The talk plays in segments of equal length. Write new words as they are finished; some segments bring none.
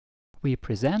We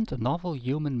present a novel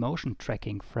human motion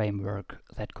tracking framework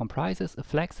that comprises a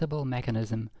flexible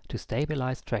mechanism to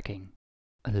stabilize tracking.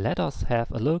 Let us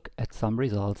have a look at some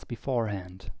results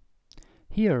beforehand.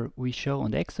 Here we show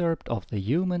an excerpt of the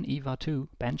HumanEVA-II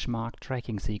benchmark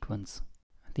tracking sequence.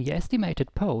 The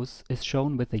estimated pose is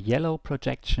shown with a yellow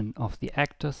projection of the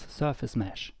actor's surface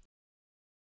mesh.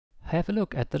 Have a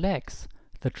look at the legs.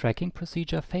 The tracking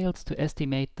procedure fails to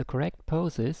estimate the correct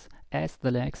poses as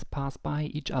the legs pass by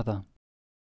each other.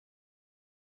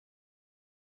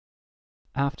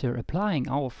 After applying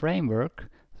our framework,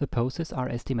 the poses are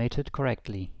estimated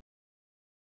correctly.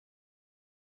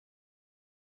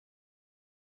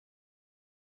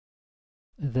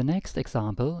 The next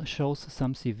example shows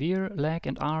some severe leg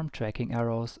and arm tracking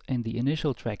errors in the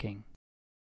initial tracking.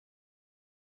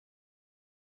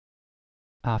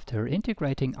 After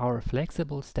integrating our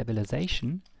flexible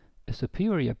stabilization, a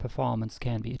superior performance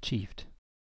can be achieved.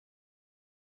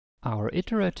 Our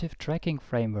iterative tracking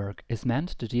framework is meant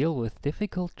to deal with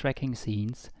difficult tracking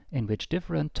scenes in which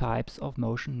different types of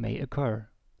motion may occur.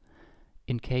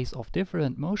 In case of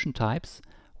different motion types,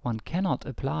 one cannot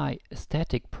apply a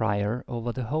static prior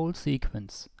over the whole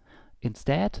sequence.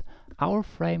 Instead, our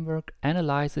framework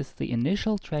analyzes the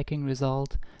initial tracking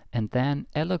result and then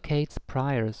allocates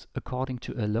priors according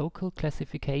to a local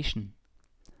classification.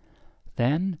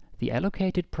 Then, the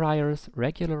allocated priors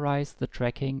regularize the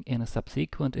tracking in a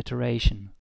subsequent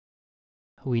iteration.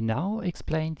 We now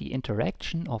explain the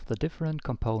interaction of the different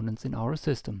components in our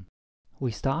system.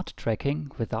 We start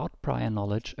tracking without prior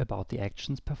knowledge about the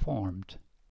actions performed.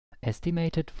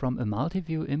 Estimated from a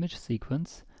multi-view image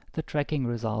sequence, the tracking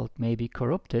result may be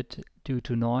corrupted due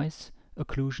to noise,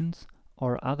 occlusions,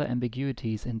 or other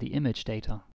ambiguities in the image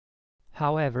data.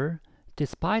 However,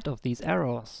 despite of these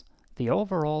errors, the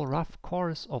overall rough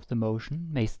course of the motion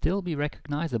may still be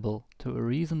recognizable to a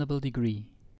reasonable degree.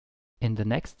 In the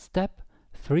next step,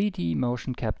 3D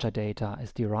motion capture data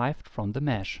is derived from the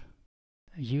mesh.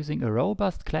 Using a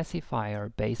robust classifier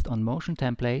based on motion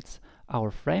templates, our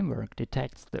framework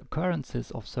detects the occurrences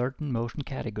of certain motion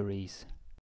categories.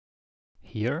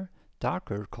 Here,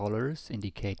 darker colors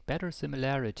indicate better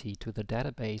similarity to the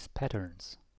database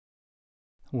patterns.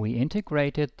 We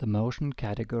integrated the motion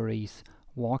categories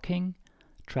walking,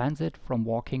 transit from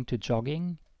walking to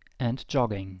jogging, and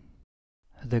jogging.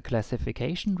 The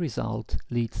classification result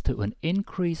leads to an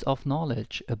increase of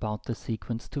knowledge about the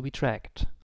sequence to be tracked.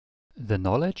 The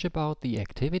knowledge about the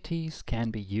activities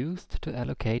can be used to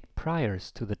allocate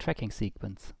priors to the tracking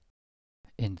sequence.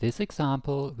 In this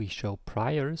example, we show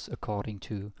priors according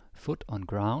to foot on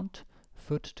ground,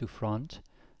 foot to front,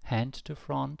 hand to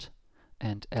front,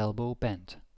 and elbow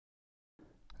bent.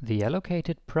 The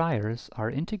allocated priors are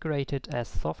integrated as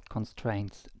soft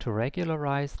constraints to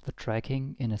regularize the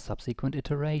tracking in a subsequent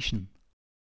iteration.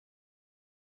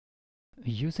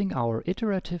 Using our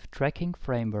iterative tracking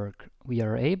framework, we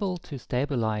are able to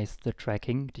stabilize the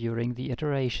tracking during the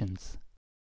iterations.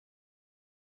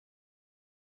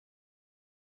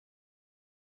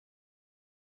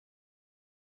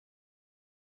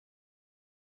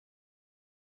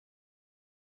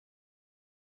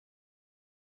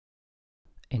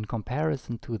 In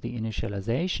comparison to the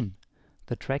initialization,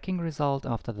 the tracking result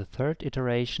after the third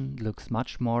iteration looks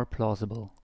much more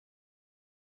plausible.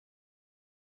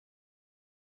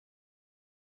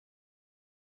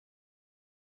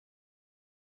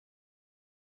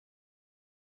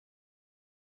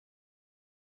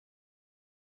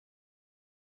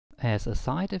 As a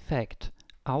side effect,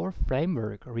 our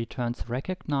framework returns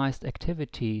recognized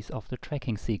activities of the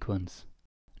tracking sequence.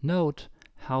 Note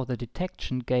how the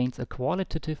detection gains a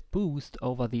qualitative boost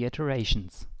over the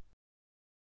iterations.